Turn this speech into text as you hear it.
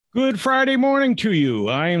Good Friday morning to you.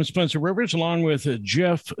 I am Spencer Rivers along with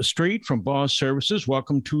Jeff Street from Boss Services.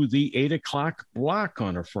 Welcome to the 8 o'clock block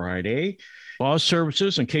on a Friday. Boss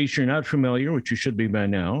Services, in case you're not familiar, which you should be by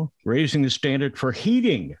now, raising the standard for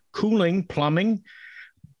heating, cooling, plumbing,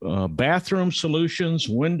 bathroom solutions,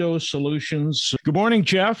 window solutions. Good morning,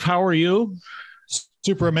 Jeff. How are you?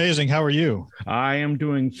 Super amazing. How are you? I am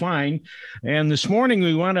doing fine. And this morning,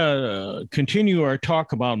 we want to continue our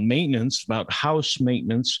talk about maintenance, about house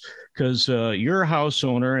maintenance, because you're a house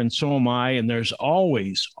owner and so am I. And there's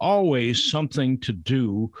always something to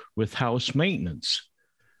do with house maintenance.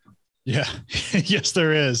 Yeah, yes,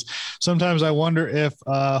 there is. Sometimes I wonder if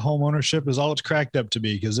home ownership is all it's cracked up to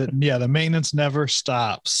be because the maintenance never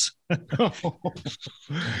stops.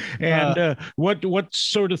 And what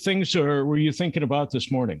sort of things were you thinking about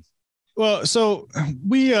this morning? Well, so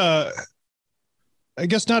I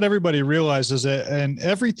guess not everybody realizes it, and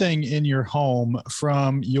everything in your home,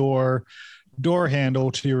 from your door handle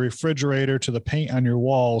to your refrigerator to the paint on your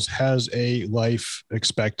walls, has a life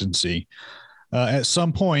expectancy. At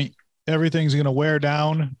some point, everything's going to wear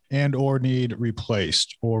down and or need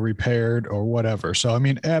replaced or repaired or whatever. So, I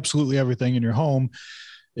mean, absolutely everything in your home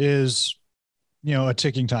is, a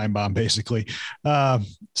ticking time bomb, basically.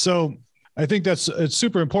 So I think it's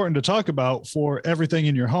super important to talk about for everything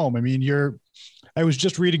in your home. I mean, I was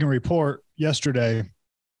just reading a report yesterday,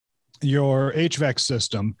 your HVAC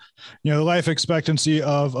system, the life expectancy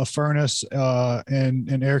of a furnace and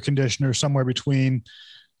an air conditioner, somewhere between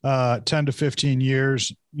 10 to 15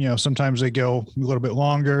 years. Sometimes they go a little bit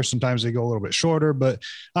longer, sometimes they go a little bit shorter, but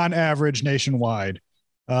on average nationwide,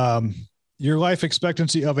 your life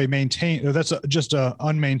expectancy of just a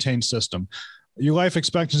unmaintained system. Your life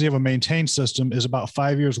expectancy of a maintained system is about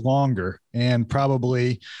 5 years longer and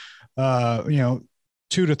probably, $2,000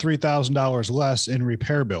 to $3,000 less in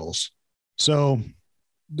repair bills. So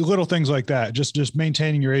the little things like that, just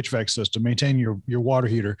maintaining your HVAC system, maintaining your water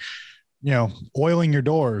heater, oiling your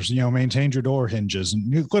doors, maintain your door hinges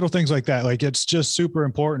and little things like that. Like, it's just super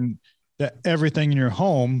important that everything in your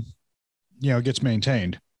home, gets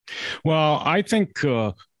maintained. Well, I think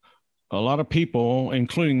a lot of people,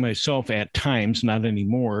 including myself at times, not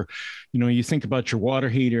anymore, you think about your water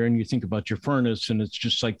heater and you think about your furnace, and it's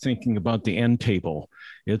just like thinking about the end table.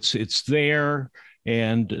 It's there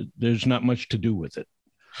and there's not much to do with it.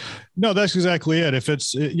 No, that's exactly it. If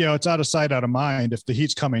it's out of sight, out of mind. If the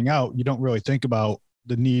heat's coming out, you don't really think about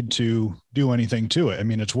the need to do anything to it. I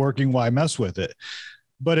mean, it's working. Why mess with it?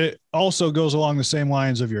 But it also goes along the same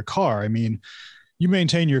lines of your car. I mean, you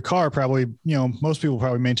maintain your car probably, most people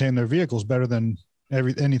probably maintain their vehicles better than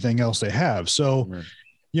anything else they have. So, right.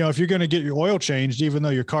 If you're going to get your oil changed, even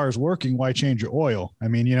though your car is working, why change your oil? I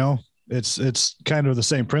mean, it's kind of the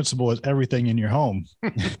same principle as everything in your home.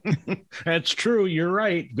 That's true. You're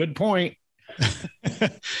right. Good point.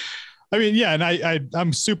 I mean, yeah. And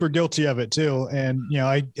I'm super guilty of it too. And,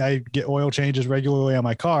 I get oil changes regularly on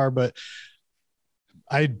my car, but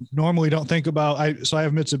I normally don't think about, so I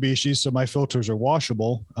have Mitsubishi, so my filters are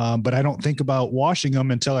washable, but I don't think about washing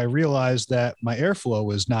them until I realize that my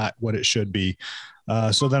airflow is not what it should be.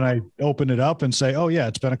 So then I open it up and say, oh yeah,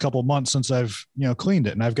 it's been a couple of months since I've, cleaned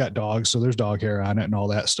it, and I've got dogs, so there's dog hair on it and all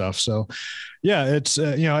that stuff. So yeah, it's,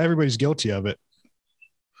 everybody's guilty of it.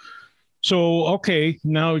 So, okay,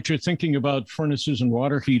 now that you're thinking about furnaces and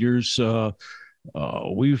water heaters,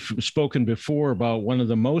 we've spoken before about one of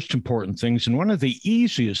the most important things, and one of the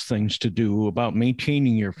easiest things to do about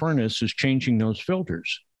maintaining your furnace is changing those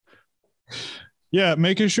filters. Yeah,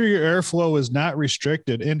 making sure your airflow is not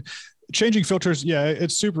restricted. And changing filters, yeah,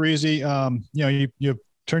 it's super easy. You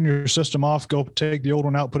turn your system off, go take the old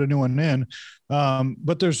one out, put a new one in.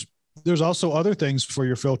 But there's also other things for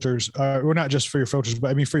your filters, or not just for your filters, but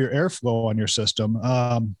I mean for your airflow on your system.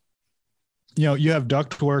 You have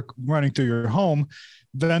ductwork running through your home,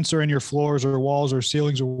 vents are in your floors or walls or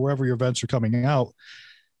ceilings or wherever your vents are coming out.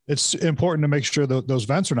 It's important to make sure that those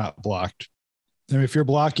vents are not blocked. And if you're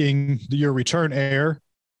blocking your return air,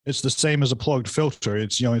 it's the same as a plugged filter.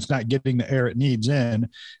 It's not getting the air it needs in.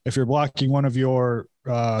 If you're blocking one of your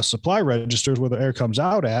supply registers where the air comes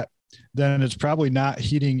out at, then it's probably not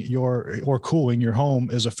heating or cooling your home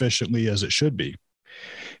as efficiently as it should be.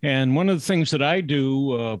 And one of the things that I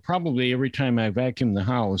do probably every time I vacuum the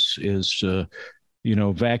house is,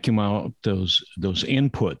 vacuum out those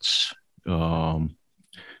inputs.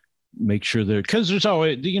 Make sure that, because there's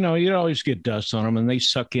always, you always get dust on them, and they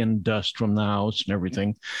suck in dust from the house and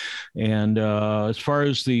everything. And as far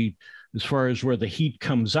as where the heat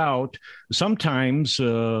comes out, sometimes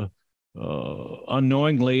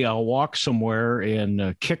unknowingly I'll walk somewhere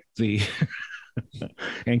and kick the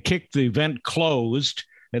and kick the vent closed,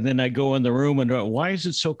 And then I go in the room and why is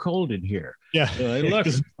it so cold in here? Yeah. So I look,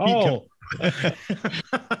 oh,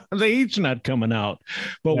 the heat's not coming out.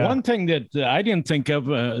 But one thing that I didn't think of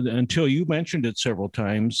until you mentioned it several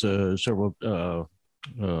times, several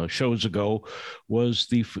shows ago, was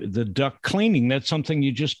the duct cleaning. That's something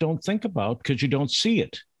you just don't think about because you don't see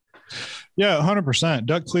it. Yeah, 100%.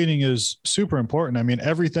 Duct cleaning is super important. I mean,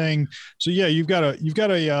 everything. So yeah, you've got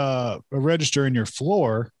a register in your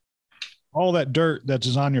floor. All that dirt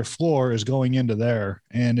that's on your floor is going into there,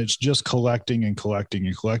 and it's just collecting and collecting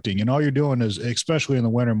and collecting. And all you're doing is, especially in the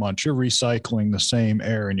winter months, you're recycling the same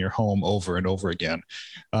air in your home over and over again.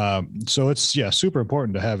 So it's super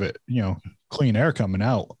important to have it, clean air coming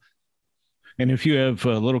out. And if you have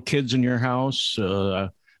little kids in your house,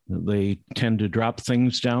 they tend to drop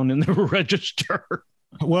things down in the register.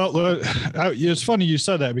 Well, it's funny you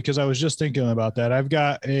said that because I was just thinking about that. I've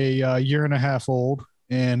got a year and a half old,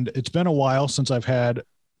 and it's been a while since I've had,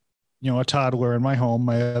 a toddler in my home.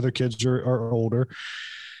 My other kids are older,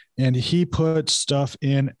 and he puts stuff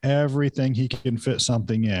in everything he can fit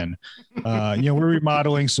something in. We're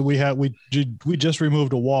remodeling, so we just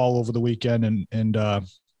removed a wall over the weekend, and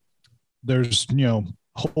there's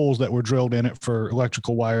holes that were drilled in it for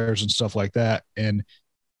electrical wires and stuff like that, and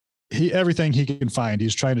everything he can find,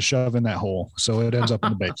 he's trying to shove in that hole. So it ends up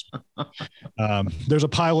in the basement. There's a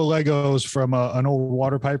pile of Legos from an old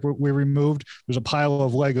water pipe we removed. There's a pile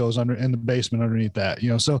of Legos in the basement underneath that,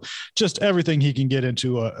 so just everything he can get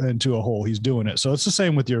into a hole, he's doing it. So it's the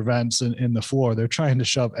same with your vents in the floor. They're trying to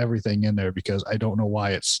shove everything in there because I don't know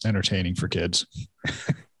why it's entertaining for kids.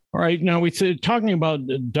 All right. Now we're talking about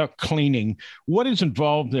duct cleaning. What is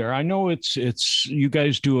involved there? I know it's you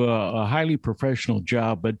guys do a highly professional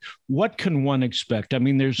job, but what can one expect? I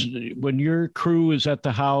mean, when your crew is at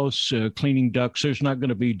the house cleaning ducts, there's not going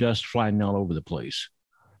to be dust flying all over the place.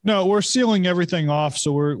 No, we're sealing everything off.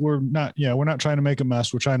 So we're not trying to make a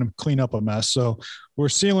mess. We're trying to clean up a mess. So we're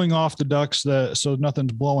sealing off the ducts so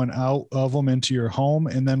nothing's blowing out of them into your home.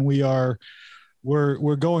 And then we're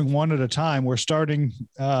going one at a time. We're starting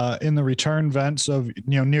in the return vents of,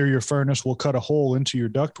 near your furnace. We'll cut a hole into your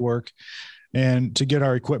ductwork and to get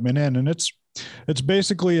our equipment in. And it's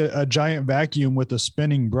basically a giant vacuum with a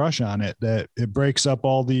spinning brush on it that it breaks up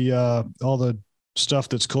all the stuff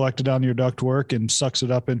that's collected on your ductwork and sucks it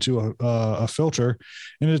up into a filter.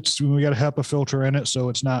 And we got a HEPA filter in it, so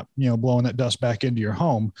it's not, blowing that dust back into your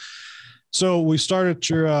home. So we'll start at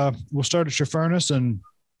your furnace and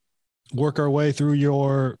work our way through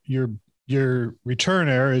your return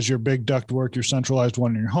air is your big ductwork, your centralized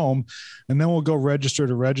one in your home. And then we'll go register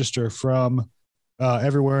to register from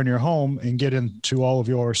everywhere in your home and get into all of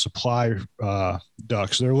your supply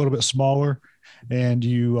ducts. They're a little bit smaller, and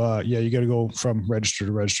you got to go from register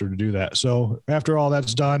to register to do that. So after all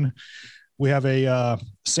that's done, we have a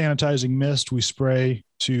sanitizing mist we spray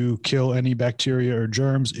to kill any bacteria or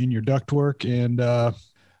germs in your ductwork. And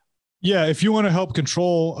if you want to help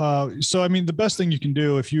control, the best thing you can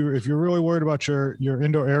do if you're really worried about your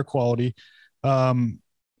indoor air quality,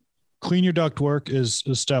 clean your ductwork is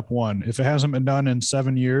step one. If it hasn't been done in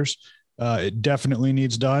 7 years, it definitely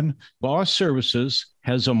needs done. Boss Services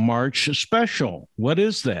has a March special. What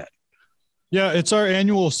is that? Yeah, it's our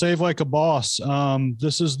annual Save Like a Boss.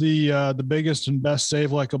 This is the biggest and best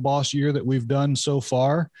Save Like a Boss year that we've done so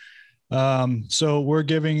far. So we're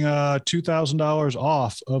giving $2,000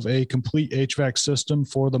 off of a complete HVAC system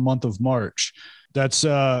for the month of March. That's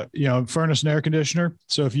furnace and air conditioner.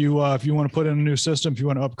 So if you want to put in a new system, if you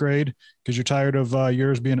want to upgrade because you're tired of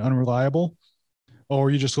yours being unreliable,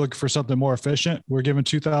 or you just looking for something more efficient, we're giving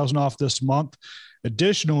 $2,000 off this month.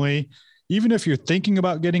 Additionally, even if you're thinking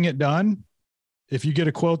about getting it done, if you get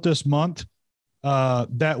a quote this month,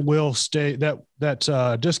 that will stay.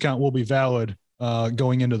 That discount will be valid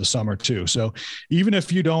going into the summer too. So even if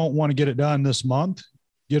you don't want to get it done this month,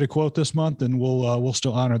 get a quote this month, and we'll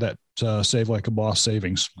still honor that Save Like a Boss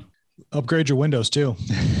savings. Upgrade your windows too.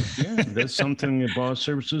 Yeah, that's something that Boss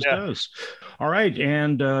Services does. All right.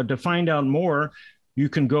 And to find out more, you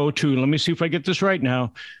can go to, let me see if I get this right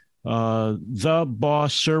now,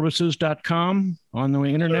 thebossservices.com on the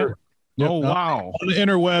internet. Sure. Yep. Oh, wow. On the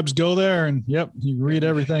interwebs, go there and you read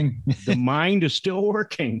everything. The mind is still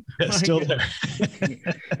working. It's still there.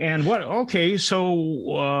 And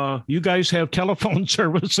so you guys have telephone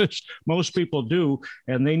services. Most people do,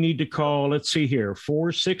 and they need to call, let's see here,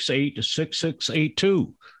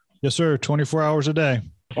 468-6682. Yes, sir. 24 hours a day.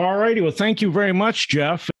 All righty. Well, thank you very much,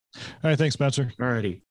 Jeff. All right. Thanks, Spencer. All righty.